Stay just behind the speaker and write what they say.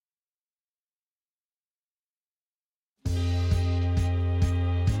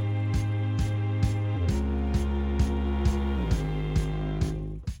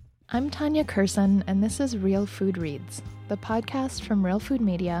I'm Tanya Kurson, and this is Real Food Reads, the podcast from Real Food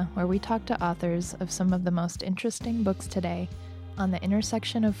Media, where we talk to authors of some of the most interesting books today on the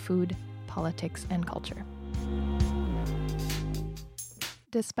intersection of food, politics, and culture.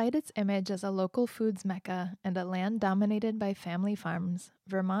 Despite its image as a local foods mecca and a land dominated by family farms,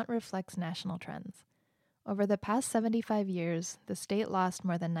 Vermont reflects national trends. Over the past 75 years, the state lost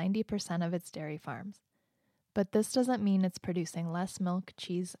more than 90% of its dairy farms. But this doesn't mean it's producing less milk,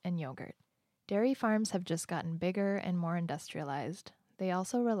 cheese, and yogurt. Dairy farms have just gotten bigger and more industrialized. They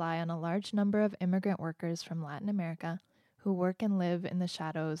also rely on a large number of immigrant workers from Latin America who work and live in the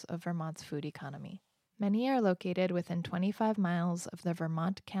shadows of Vermont's food economy. Many are located within 25 miles of the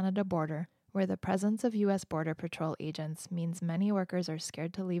Vermont-Canada border, where the presence of U.S. Border Patrol agents means many workers are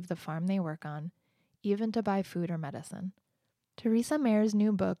scared to leave the farm they work on, even to buy food or medicine. Teresa Mayer's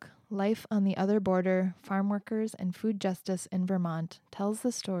new book, Life on the Other Border, Farm Workers and Food Justice in Vermont, tells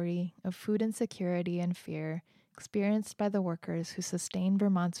the story of food insecurity and fear experienced by the workers who sustain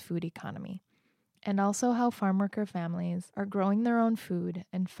Vermont's food economy, and also how farm worker families are growing their own food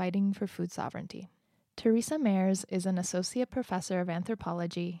and fighting for food sovereignty. Teresa Mayers is an associate professor of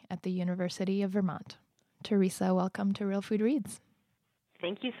anthropology at the University of Vermont. Teresa, welcome to Real Food Reads.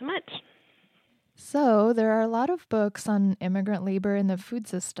 Thank you so much. So there are a lot of books on immigrant labor in the food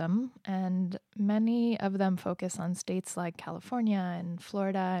system, and many of them focus on states like California and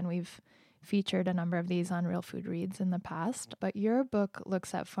Florida, and we've featured a number of these on Real Food Reads in the past, but your book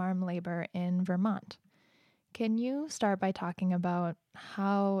looks at farm labor in Vermont. Can you start by talking about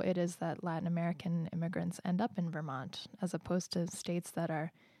how it is that Latin American immigrants end up in Vermont, as opposed to states that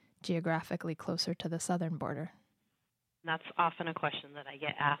are geographically closer to the southern border? That's often a question that I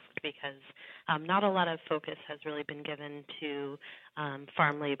get asked because not a lot of focus has really been given to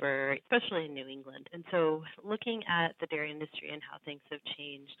farm labor, especially in New England. And so looking at the dairy industry and how things have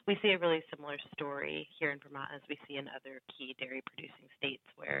changed, we see a really similar story here in Vermont as we see in other key dairy producing states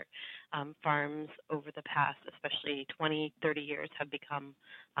where farms over the past, especially 20, 30 years, have become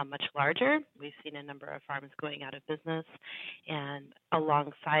much larger. We've seen a number of farms going out of business. And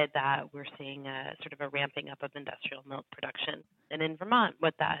alongside that, we're seeing a sort of a ramping up of industrial milk production. And in Vermont,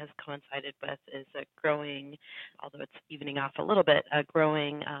 what that has coincided with is a growing, although it's evening off a little bit, a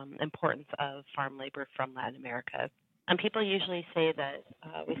growing importance of farm labor from Latin America. And people usually say that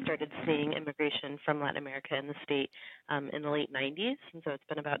we started seeing immigration from Latin America in the state in the late 90s. And so it's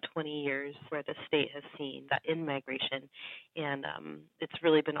been about 20 years where the state has seen that in-migration. And it's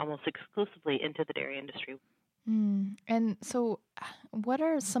really been almost exclusively into the dairy industry. And so what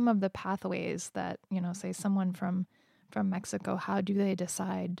are some of the pathways that, say someone from Mexico, how do they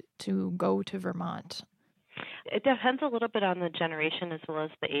decide to go to Vermont? It depends a little bit on the generation as well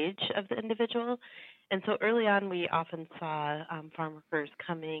as the age of the individual. And so early on, we often saw farm workers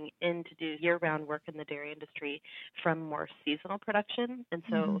coming in to do year-round work in the dairy industry from more seasonal production. And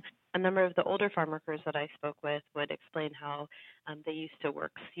so a number of the older farm workers that I spoke with would explain how they used to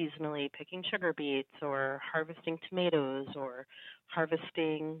work seasonally picking sugar beets or harvesting tomatoes or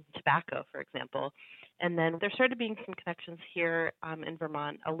harvesting tobacco, for example. And then there started being some connections here in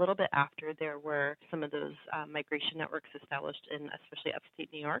Vermont a little bit after there were some of those migration networks established in especially upstate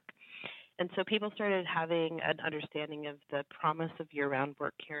New York. And so people started having an understanding of the promise of year-round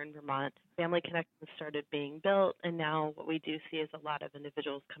work here in Vermont. Family connections started being built, and now what we do see is a lot of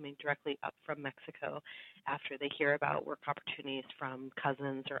individuals coming directly up from Mexico after they hear about work opportunities from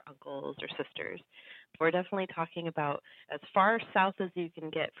cousins or uncles or sisters. We're definitely talking about as far south as you can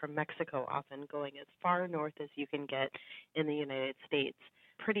get from Mexico, often going as far north as you can get in the United States.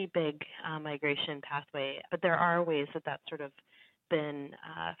 Pretty big migration pathway, but there are ways that that's sort of been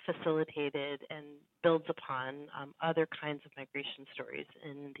facilitated and builds upon other kinds of migration stories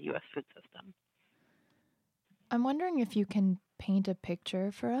in the U.S. food system. I'm wondering if you can paint a picture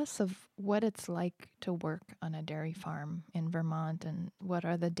for us of what it's like to work on a dairy farm in Vermont, and what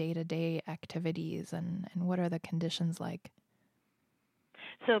are the day-to-day activities, and what are the conditions like?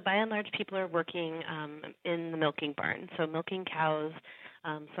 So by and large, people are working in the milking barn. So milking cows,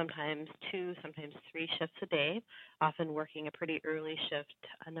 sometimes 2, sometimes 3 shifts a day, often working a pretty early shift.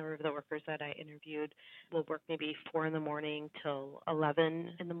 A number of the workers that I interviewed will work maybe 4 in the morning till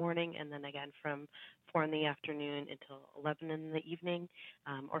 11 in the morning, and then again from 4 in the afternoon until 11 in the evening,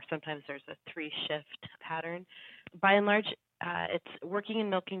 or sometimes there's a 3-shift pattern. By and large, it's working in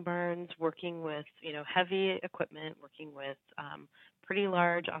milking barns, working with heavy equipment, working with pretty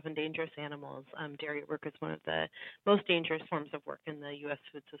large, often dangerous animals. Dairy work is one of the most dangerous forms of work in the U.S.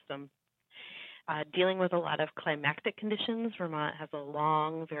 food system. Dealing with a lot of climatic conditions. Vermont has a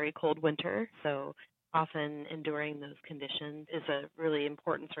long, very cold winter, so often enduring those conditions is a really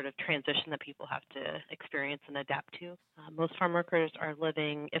important sort of transition that people have to experience and adapt to. Most farm workers are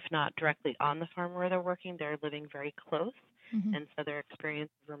living, if not directly on the farm where they're working, they're living very close. Hmm. And so their experience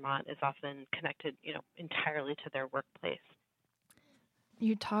in Vermont is often connected, entirely to their workplace.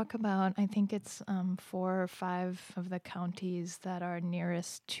 You talk about, I think it's 4 or 5 of the counties that are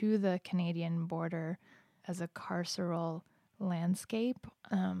nearest to the Canadian border as a carceral landscape,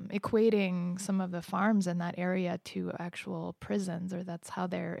 equating some of the farms in that area to actual prisons, or that's how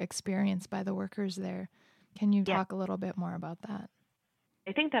they're experienced by the workers there. Can you Yeah. talk a little bit more about that?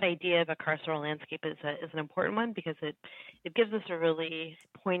 I think that idea of a carceral landscape is an important one because it gives us a really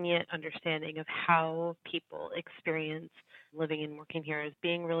poignant understanding of how people experience living and working here as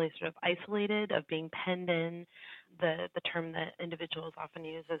being really sort of isolated, of being penned in. The term that individuals often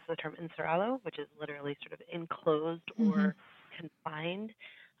use is the term encerrado, which is literally sort of enclosed Mm-hmm. or confined,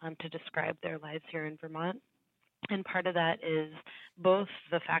 to describe their lives here in Vermont. And part of that is both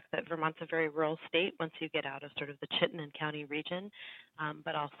the fact that Vermont's a very rural state once you get out of sort of the Chittenden County region,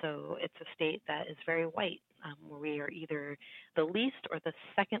 but also it's a state that is very white, where we are either the least or the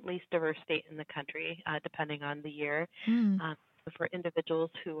second least diverse state in the country, depending on the year. Mm. For individuals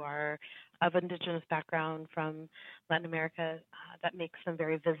who are of Indigenous background from Latin America, that makes them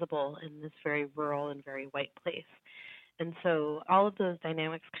very visible in this very rural and very white place. And so all of those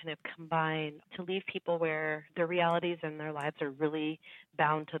dynamics kind of combine to leave people where their realities and their lives are really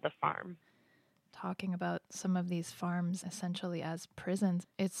bound to the farm. Talking about some of these farms essentially as prisons,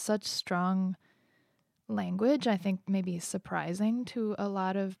 it's such strong language, I think maybe surprising to a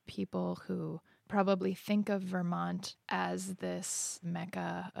lot of people who probably think of Vermont as this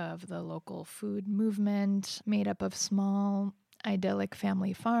mecca of the local food movement made up of small, idyllic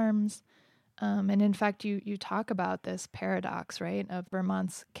family farms. And in fact, you talk about this paradox, right, of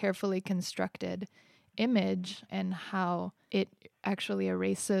Vermont's carefully constructed image and how it actually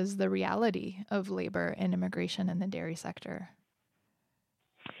erases the reality of labor and immigration in the dairy sector.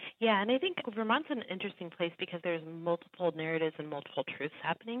 Yeah, and I think Vermont's an interesting place because there's multiple narratives and multiple truths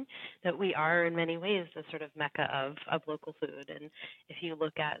happening, that we are in many ways the sort of mecca of local food. And if you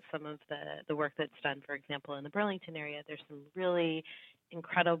look at some of the work that's done, for example, in the Burlington area, there's some really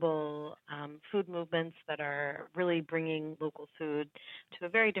incredible food movements that are really bringing local food to a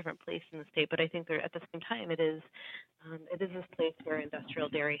very different place in the state. But I think there, at the same time, it is this place where industrial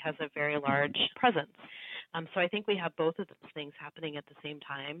dairy has a very large presence. So I think we have both of those things happening at the same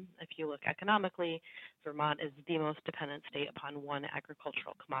time. If you look economically, Vermont is the most dependent state upon one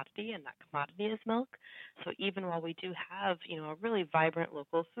agricultural commodity, and that commodity is milk. So even while we do have, a really vibrant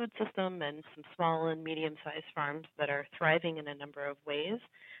local food system and some small and medium-sized farms that are thriving in a number of ways,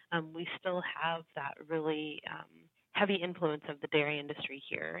 we still have that really heavy influence of the dairy industry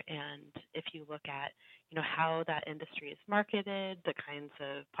here. And if you look at, how that industry is marketed, the kinds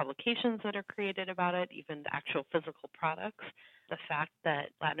of publications that are created about it, even the actual physical products, the fact that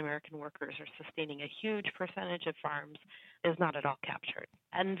Latin American workers are sustaining a huge percentage of farms is not at all captured.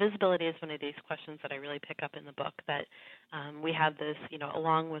 And visibility is one of these questions that I really pick up in the book, that we have this,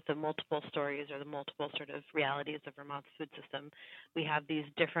 along with the multiple stories or the multiple sort of realities of Vermont's food system, we have these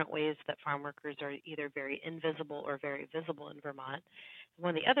different ways that farm workers are either very invisible or very visible in Vermont.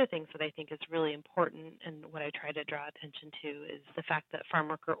 One of the other things that I think is really important and what I try to draw attention to is the fact that farm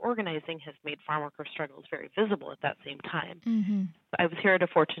worker organizing has made farm worker struggles very visible at that same time. Mm-hmm. I was here at a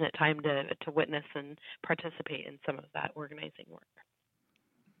fortunate time to witness and participate in some of that organizing work.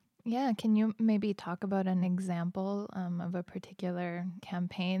 Yeah, can you maybe talk about an example of a particular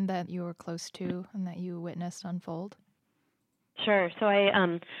campaign that you were close to and that you witnessed unfold? Sure. So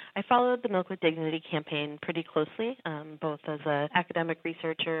I followed the Milk with Dignity campaign pretty closely, both as an academic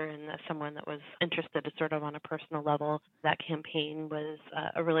researcher and as someone that was interested sort of on a personal level. That campaign was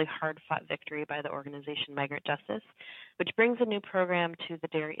a really hard-fought victory by the organization Migrant Justice, which brings a new program to the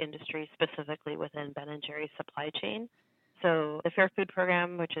dairy industry, specifically within Ben & Jerry's supply chain. So the Fair Food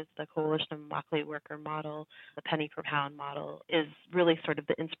Program, which is the Coalition of Immokalee Worker model, the penny per pound model, is really sort of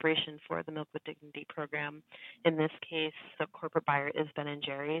the inspiration for the Milk with Dignity program. In this case, the corporate buyer is Ben &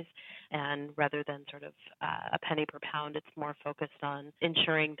 Jerry's, and rather than sort of a penny per pound, it's more focused on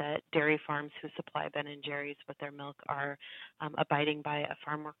ensuring that dairy farms who supply Ben & Jerry's with their milk are abiding by a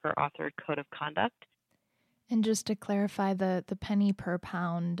farm worker authored code of conduct. And just to clarify, the penny per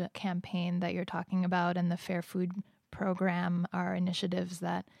pound campaign that you're talking about and the Fair Food Program are initiatives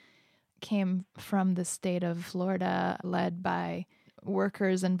that came from the state of Florida, led by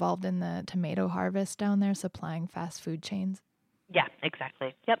workers involved in the tomato harvest down there, supplying fast food chains. Yeah,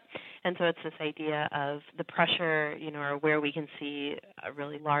 exactly. Yep. And so it's this idea of the pressure, or where we can see a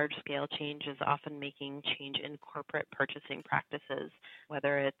really large scale change is often making change in corporate purchasing practices,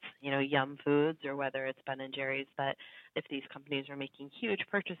 whether it's, Yum Foods or whether it's Ben and Jerry's, that if these companies are making huge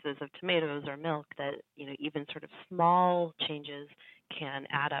purchases of tomatoes or milk, that, even sort of small changes can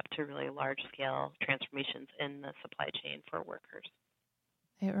add up to really large scale transformations in the supply chain for workers.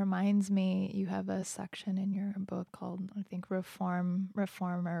 It reminds me, you have a section in your book called, I think, Reform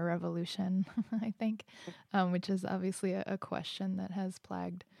or Revolution, I think, which is obviously a question that has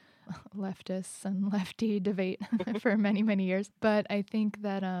plagued leftists and lefty debate for many, many years. But I think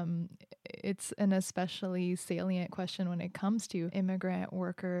that it's an especially salient question when it comes to immigrant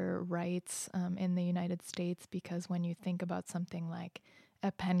worker rights in the United States, because when you think about something like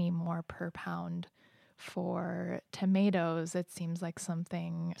a penny more per pound for tomatoes, it seems like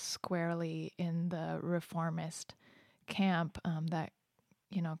something squarely in the reformist camp that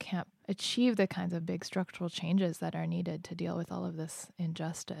can't achieve the kinds of big structural changes that are needed to deal with all of this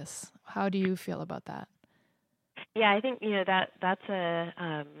injustice. How do you feel about that? Yeah, I think that's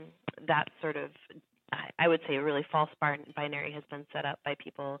that sort of, I would say, a really false binary has been set up by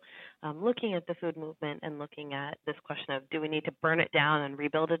people looking at the food movement and looking at this question of, do we need to burn it down and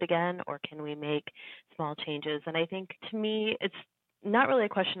rebuild it again, or can we make small changes? And I think, to me, it's not really a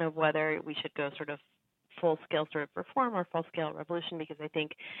question of whether we should go sort of full-scale sort of reform or full-scale revolution, because I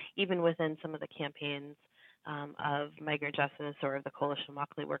think even within some of the campaigns of migrant justice or of the Coalition of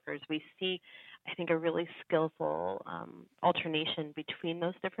Immokalee Workers, we see, I think, a really skillful alternation between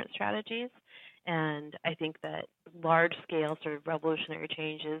those different strategies. And I think that large-scale sort of revolutionary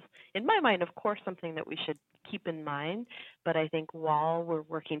change is, in my mind, of course, something that we should keep in mind. But I think while we're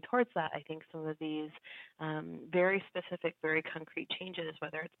working towards that, I think some of these very specific, very concrete changes,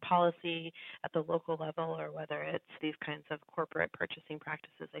 whether it's policy at the local level or whether it's these kinds of corporate purchasing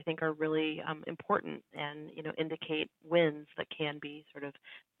practices, I think are really important and, indicate wins that can be sort of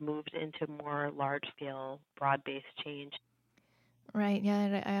moved into more large-scale, broad-based change. Right.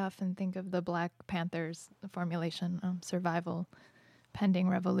 Yeah, I often think of the Black Panthers formulation, survival pending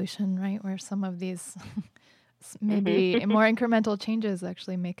revolution, right, where some of these maybe more incremental changes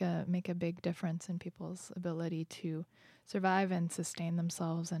actually make a big difference in people's ability to survive and sustain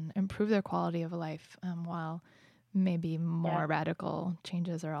themselves and improve their quality of life, while maybe more radical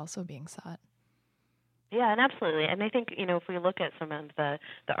changes are also being sought. Yeah, and absolutely. And I think, if we look at some of the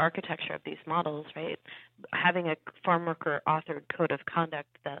architecture of these models, right, having a farm worker authored code of conduct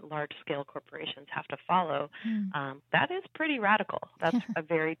that large-scale corporations have to follow, that is pretty radical. That's a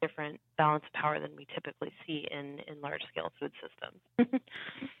very different balance of power than we typically see in large-scale food systems.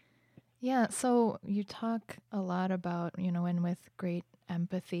 Yeah, so you talk a lot about, and with great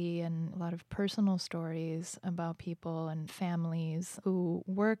empathy and a lot of personal stories about people and families who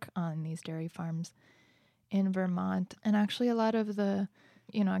work on these dairy farms in Vermont, and actually a lot of the,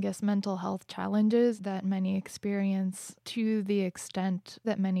 I guess, mental health challenges that many experience, to the extent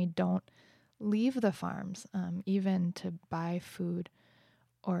that many don't leave the farms, even to buy food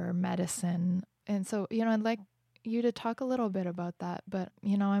or medicine. And so, I'd like you to talk a little bit about that. But,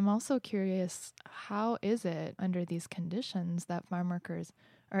 I'm also curious, how is it under these conditions that farm workers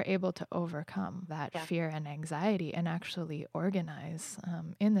are able to overcome that fear and anxiety and actually organize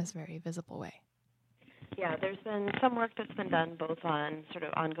in this very visible way? Yeah, there's been some work that's been done both on sort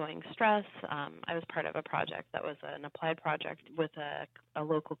of ongoing stress. I was part of a project that was an applied project with a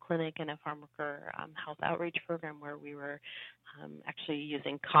local clinic and a farm worker health outreach program where we were actually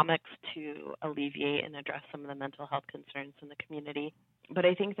using comics to alleviate and address some of the mental health concerns in the community. But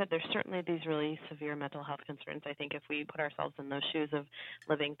I think that there's certainly these really severe mental health concerns. I think if we put ourselves in those shoes of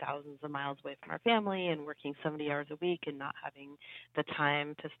living thousands of miles away from our family and working 70 hours a week and not having the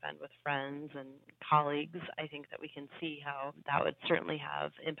time to spend with friends and colleagues, I think that we can see how that would certainly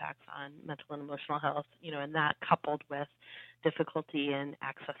have impacts on mental and emotional health, and that coupled with difficulty in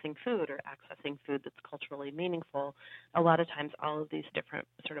accessing food or accessing food that's culturally meaningful. A lot of times all of these different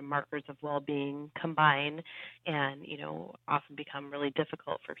sort of markers of well-being combine and, often become really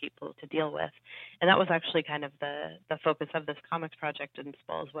difficult for people to deal with. And that was actually kind of the focus of this comics project, and as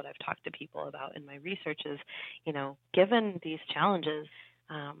well as what I've talked to people about in my research is, given these challenges,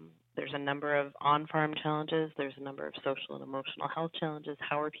 there's a number of on-farm challenges. There's a number of social and emotional health challenges.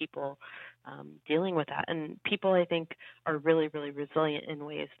 How are people dealing with that? And people, I think, are really, really resilient in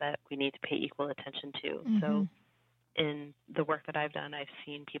ways that we need to pay equal attention to. Mm-hmm. So in the work that I've done, I've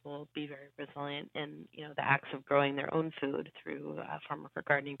seen people be very resilient in, the acts of growing their own food through a farm worker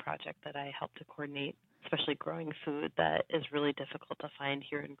gardening project that I helped to coordinate especially growing food that is really difficult to find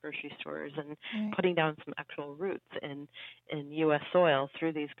here in grocery stores, and Right. putting down some actual roots in U.S. soil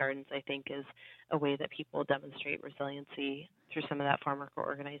through these gardens, I think, is a way that people demonstrate resiliency through some of that farm worker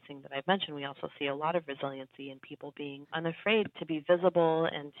organizing that I've mentioned. We also see a lot of resiliency in people being unafraid to be visible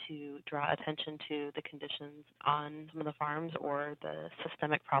and to draw attention to the conditions on some of the farms or the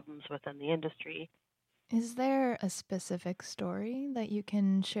systemic problems within the industry. Is there a specific story that you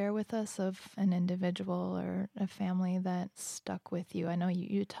can share with us of an individual or a family that stuck with you? I know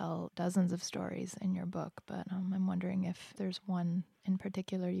you tell dozens of stories in your book, but I'm wondering if there's one in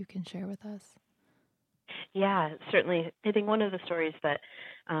particular you can share with us. Yeah, certainly. I think one of the stories that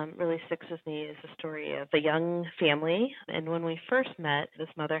really sticks with me is the story of a young family. And when we first met, this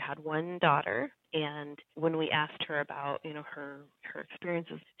mother had one daughter. And when we asked her about, her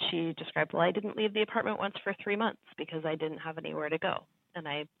experiences, she described, well, I didn't leave the apartment once for 3 months because I didn't have anywhere to go. And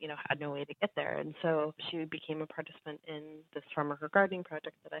I, had no way to get there. And so she became a participant in this farm worker gardening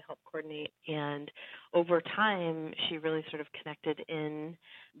project that I helped coordinate. And over time, she really sort of connected in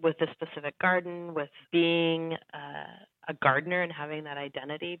with a specific garden, with being a gardener and having that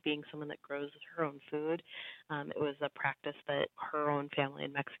identity, being someone that grows her own food. It was a practice that her own family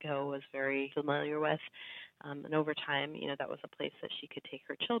in Mexico was very familiar with. And over time, that was a place that she could take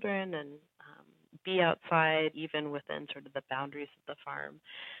her children and be outside, even within sort of the boundaries of the farm.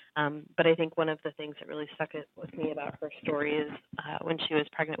 But I think one of the things that really stuck with me about her story is when she was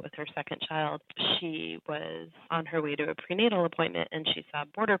pregnant with her second child, she was on her way to a prenatal appointment and she saw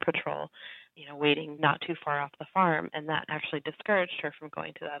Border Patrol, waiting not too far off the farm, and that actually discouraged her from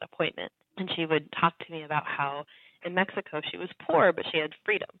going to that appointment. And she would talk to me about how in Mexico she was poor, but she had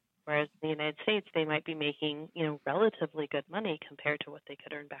freedom. Whereas in the United States, they might be making, relatively good money compared to what they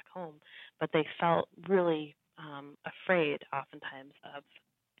could earn back home, but they felt really afraid oftentimes of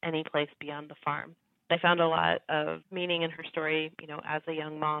any place beyond the farm. I found a lot of meaning in her story, as a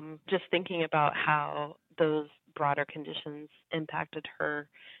young mom, just thinking about how those broader conditions impacted her,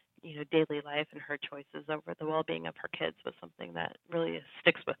 daily life and her choices over the well-being of her kids was something that really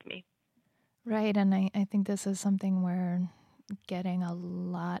sticks with me. Right, and I think this is something we're getting a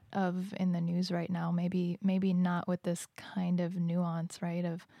lot of in the news right now. Maybe not with this kind of nuance, right,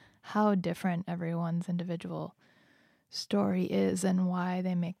 of how different everyone's individual story is and why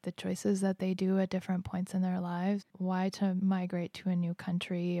they make the choices that they do at different points in their lives, why to migrate to a new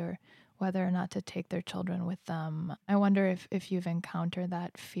country or whether or not to take their children with them. I wonder if you've encountered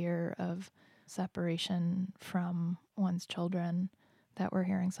that fear of separation from one's children that we're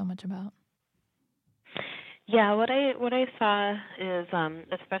hearing so much about. Yeah, what I saw is,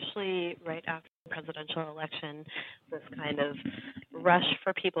 especially right after the presidential election, this kind of rush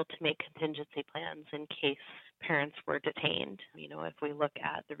for people to make contingency plans in case parents were detained. If we look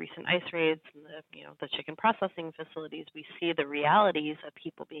at the recent ICE raids and the chicken processing facilities, we see the realities of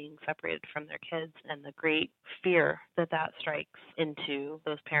people being separated from their kids and the great fear that strikes into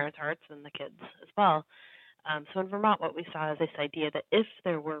those parents' hearts and the kids as well. So in Vermont, what we saw is this idea that if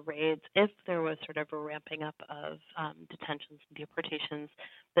there were raids, if there was sort of a ramping up of detentions and deportations,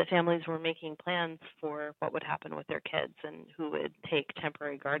 that families were making plans for what would happen with their kids and who would take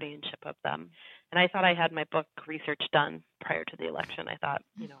temporary guardianship of them. And I thought I had my book research done prior to the election. I thought,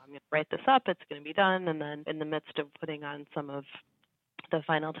 I'm going to write this up, it's going to be done. And then in the midst of putting on some of the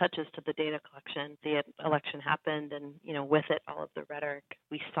final touches to the data collection, the election happened, and with it, all of the rhetoric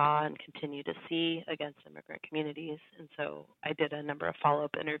we saw and continue to see against immigrant communities. And so I did a number of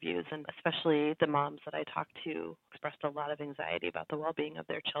follow-up interviews, and especially the moms that I talked to expressed a lot of anxiety about the well-being of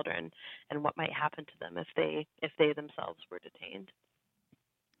their children and what might happen to them if they themselves were detained.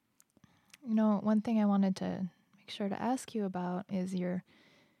 One thing I wanted to make sure to ask you about is your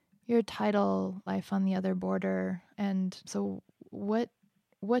title, Life on the Other Border. And so what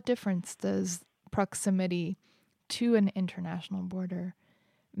difference does proximity to an international border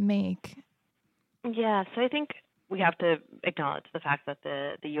make? Yeah, so I think we have to acknowledge the fact that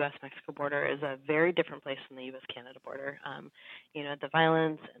the U.S.-Mexico border is a very different place than the U.S.-Canada border. The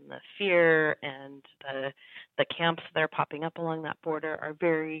violence and the fear and the camps that are popping up along that border are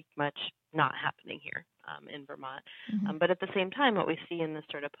very much not happening here in Vermont. Mm-hmm. But at the same time, what we see in this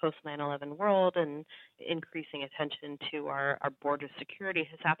sort of post-9/11 world and increasing attention to our border security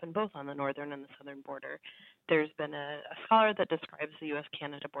has happened both on the northern and the southern border. There's been a scholar that describes the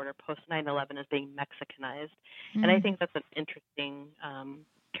U.S.-Canada border post-9/11 as being Mexicanized. Mm-hmm. And I think that's an interesting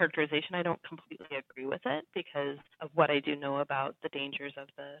characterization. I don't completely agree with it because of what I do know about the dangers of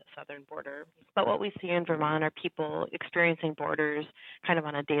the southern border. But what we see in Vermont are people experiencing borders kind of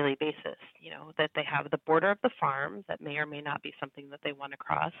on a daily basis, that they have the border of the farm that may or may not be something that they want to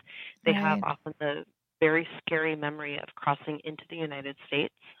cross. They have often very scary memory of crossing into the United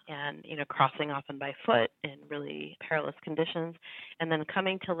States and, crossing often by foot in really perilous conditions, and then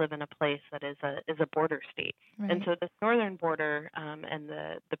coming to live in a place that is a border state. And Right. so this northern border, and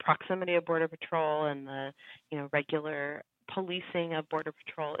the proximity of Border Patrol and the, regular policing of Border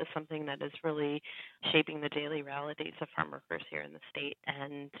Patrol is something that is really shaping the daily realities of farm workers here in the state.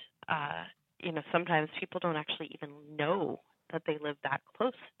 And, sometimes people don't actually even know that they live that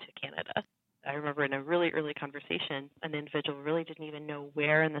close to Canada. I remember in a really early conversation, an individual really didn't even know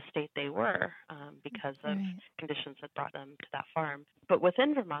where in the state they were, because of Right. conditions that brought them to that farm. But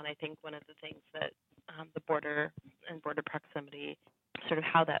within Vermont, I think one of the things that, the border and border proximity, sort of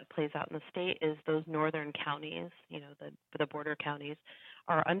how that plays out in the state, is those northern counties, the border counties,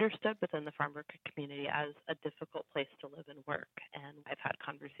 are understood within the farm worker community as a difficult place to live and work. And I've had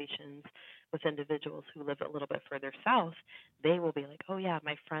conversations with individuals who live a little bit further south. They will be like, oh yeah,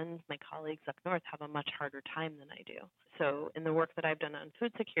 my friends, my colleagues up north have a much harder time than I do. So in the work that I've done on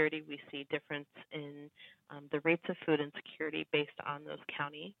food security, we see difference in, the rates of food insecurity based on those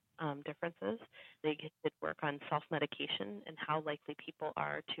county, differences. They did work on self-medication and how likely people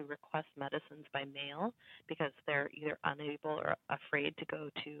are to request medicines by mail because they're either unable or afraid to go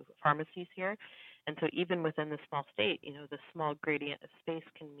to pharmacies here. And so even within the small state, the small gradient of space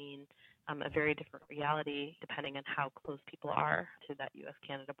can mean, a very different reality depending on how close people are to that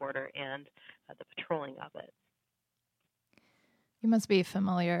U.S.-Canada border and, the patrolling of it. You must be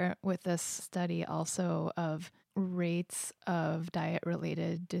familiar with this study also of rates of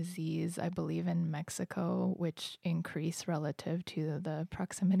diet-related disease, I believe in Mexico, which increase relative to the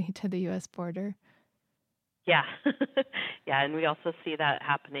proximity to the U.S. border. Yeah. Yeah, and we also see that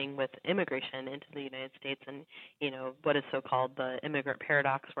happening with immigration into the United States and, what is so-called the immigrant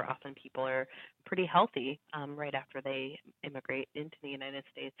paradox, where often people are pretty healthy, right after they immigrate into the United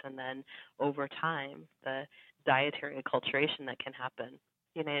States, and then over time, the dietary acculturation that can happen.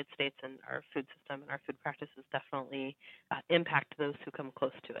 The United States and our food system and our food practices definitely, impact those who come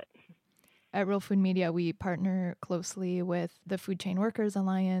close to it. At Real Food Media, we partner closely with the Food Chain Workers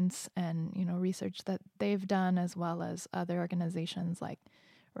Alliance and, research that they've done, as well as other organizations like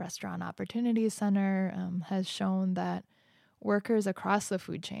Restaurant Opportunities Center, has shown that workers across the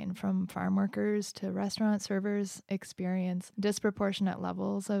food chain, from farm workers to restaurant servers, experience disproportionate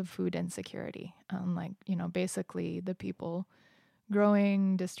levels of food insecurity. Basically the people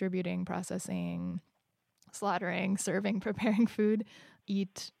growing, distributing, processing, slaughtering, serving, preparing food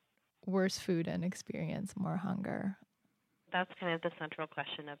eat worse food and experience more hunger. That's kind of the central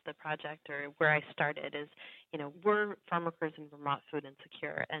question of the project, or where I started is, we're farm workers in Vermont food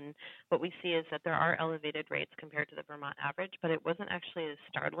insecure. And what we see is that there are elevated rates compared to the Vermont average, but it wasn't actually as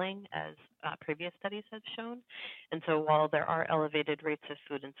startling as, previous studies have shown. And so while there are elevated rates of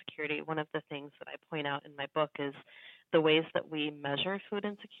food insecurity, one of the things that I point out in my book is the ways that we measure food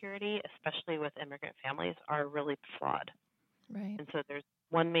insecurity, especially with immigrant families, are really flawed. Right. And so there's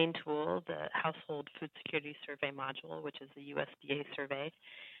one main tool, the Household Food Security Survey module, which is the USDA survey.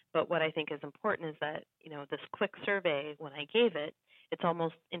 But what I think is important is that, this quick survey, when I gave it, it's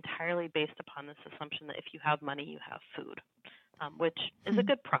almost entirely based upon this assumption that if you have money, you have food, which is a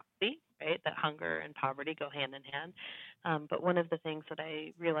good proxy, right? That hunger and poverty go hand in hand. But one of the things that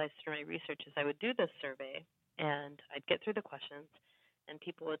I realized through my research is I would do this survey and I'd get through the questions and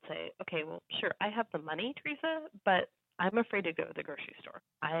people would say, okay, well, sure, I have the money, Teresa, but I'm afraid to go to the grocery store.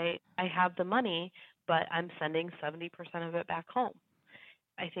 I have the money, but I'm sending 70% of it back home.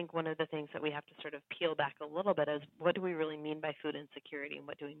 I think one of the things that we have to sort of peel back a little bit is, what do we really mean by food insecurity and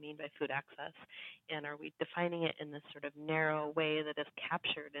what do we mean by food access? And are we defining it in this sort of narrow way that is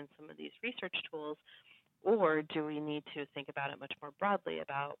captured in some of these research tools? Or do we need to think about it much more broadly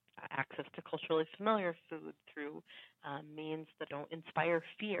about access to culturally familiar food through, means that don't inspire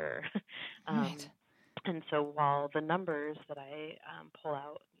fear? Right. And so while the numbers that I, pull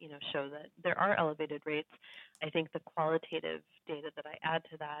out, show that there are elevated rates, I think the qualitative data that I add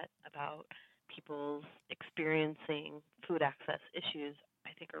to that about people's experiencing food access issues,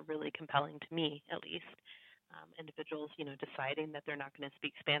 I think are really compelling to me, at least. Individuals, deciding that they're not going to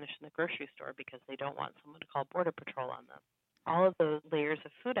speak Spanish in the grocery store because they don't want someone to call Border Patrol on them. All of those layers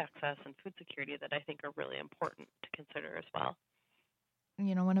of food access and food security that I think are really important to consider as well.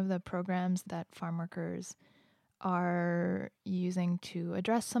 One of the programs that farm workers are using to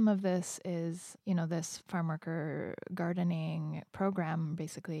address some of this is, this farm worker gardening program,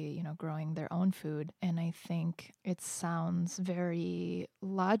 basically, growing their own food. And I think it sounds very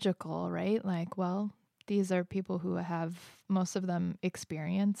logical, right? Like, well, these are people who have, most of them,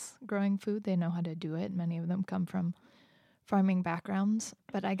 experience growing food. They know how to do it. Many of them come from farming backgrounds,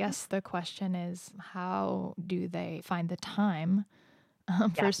 but I guess the question is, how do they find the time,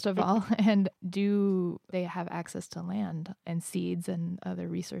 first of all, and do they have access to land and seeds and other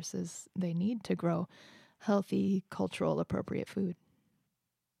resources they need to grow healthy, cultural, appropriate food?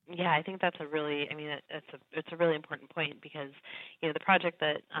 Yeah, I think that's it's a really important point because, the project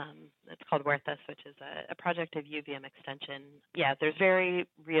that it's called Huertas, which is a project of UVM Extension. Yeah, there's very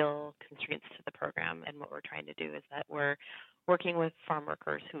real constraints to the program, and what we're trying to do is that we're working with farm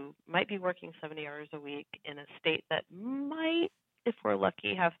workers who might be working 70 hours a week in a state that might, if we're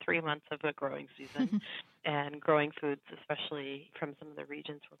lucky, have 3 months of a growing season and growing foods, especially from some of the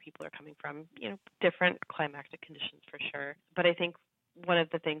regions where people are coming from, different climatic conditions for sure. But I think one of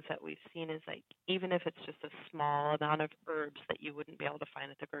the things that we've seen is, like, even if it's just a small amount of herbs that you wouldn't be able to find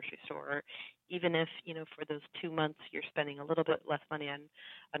at the grocery store, or even if, for those 2 months you're spending a little bit less money on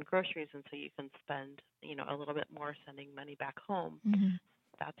groceries, and so you can spend, a little bit more sending money back home,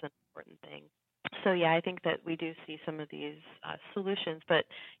 that's an important thing. So, yeah, I think that we do see some of these solutions, but,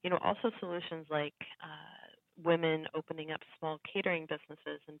 also solutions like women opening up small catering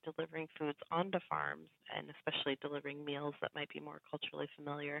businesses and delivering foods onto farms, and especially delivering meals that might be more culturally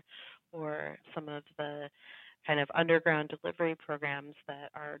familiar, or some of the kind of underground delivery programs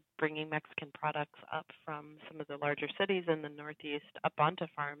that are bringing Mexican products up from some of the larger cities in the Northeast up onto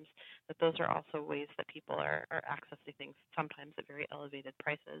farms, that those are also ways that people are accessing things, sometimes at very elevated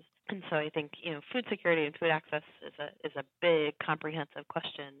prices. And so I think, food security and food access is a big, comprehensive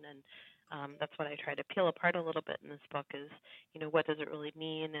question, and that's what I try to peel apart a little bit in this book is, what does it really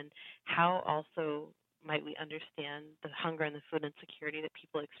mean, and how also might we understand the hunger and the food insecurity that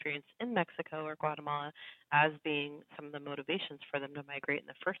people experience in Mexico or Guatemala as being some of the motivations for them to migrate in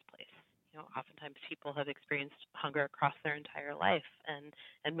the first place. Oftentimes people have experienced hunger across their entire life,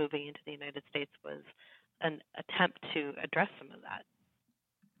 and moving into the United States was an attempt to address some of that.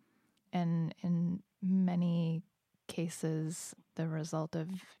 And in many cases, the result of,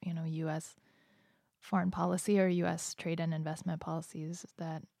 U.S. foreign policy or U.S. trade and investment policies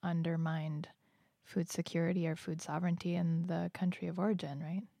that undermined food security or food sovereignty in the country of origin,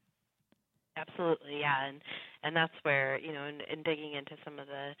 right? Absolutely, yeah, and that's where, in digging into some of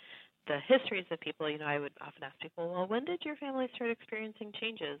the histories of people, I would often ask people, well, when did your family start experiencing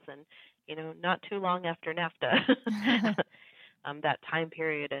changes? And, not too long after NAFTA. That time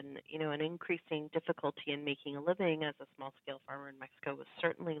period, and an increasing difficulty in making a living as a small-scale farmer in Mexico was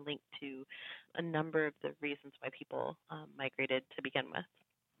certainly linked to a number of the reasons why people migrated to begin with.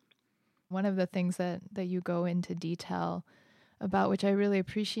 One of the things that you go into detail about, which I really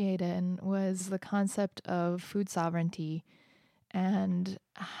appreciated, was the concept of food sovereignty and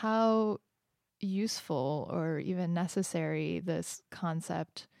how useful or even necessary this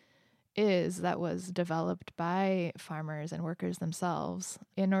concept is that was developed by farmers and workers themselves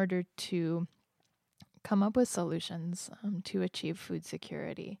in order to come up with solutions to achieve food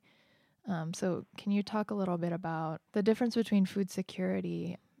security. So can you talk a little bit about the difference between food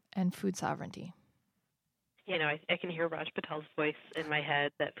security and food sovereignty? I can hear Raj Patel's voice in my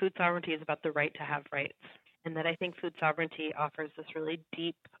head that food sovereignty is about the right to have rights, and that I think food sovereignty offers this really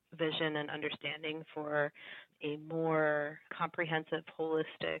deep vision and understanding for a more comprehensive,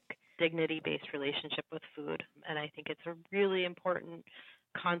 holistic, dignity-based relationship with food. And I think it's a really important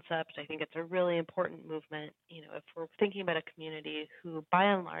concept. I think it's a really important movement. If we're thinking about a community who, by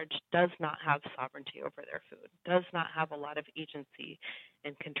and large, does not have sovereignty over their food, does not have a lot of agency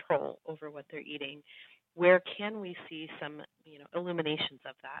and control over what they're eating, where can we see some, illuminations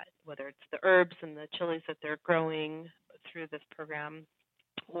of that, whether it's the herbs and the chilies that they're growing through this program,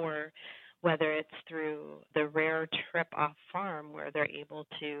 or whether it's through the rare trip off farm where they're able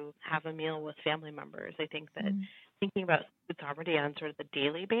to have a meal with family members. I think that thinking about food sovereignty on sort of the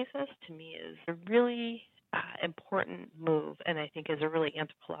daily basis, to me, is a really important move, and I think is a really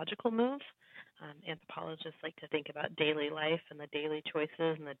anthropological move. Anthropologists like to think about daily life and the daily choices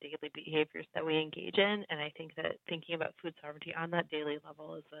and the daily behaviors that we engage in, and I think that thinking about food sovereignty on that daily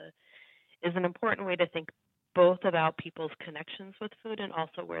level is an important way to think both about people's connections with food and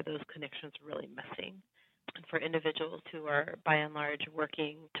also where those connections are really missing. And for individuals who are, by and large,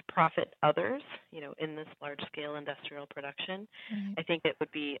 working to profit others, in this large-scale industrial production, I think it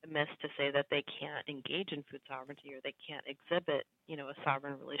would be amiss to say that they can't engage in food sovereignty or they can't exhibit, a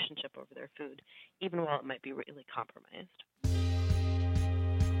sovereign relationship over their food, even while it might be really compromised.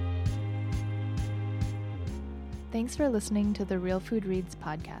 Thanks for listening to the Real Food Reads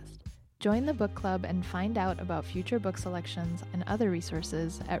podcast. Join the book club and find out about future book selections and other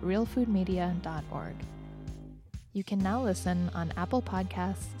resources at realfoodmedia.org. You can now listen on Apple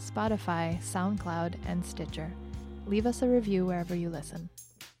Podcasts, Spotify, SoundCloud, and Stitcher. Leave us a review wherever you listen.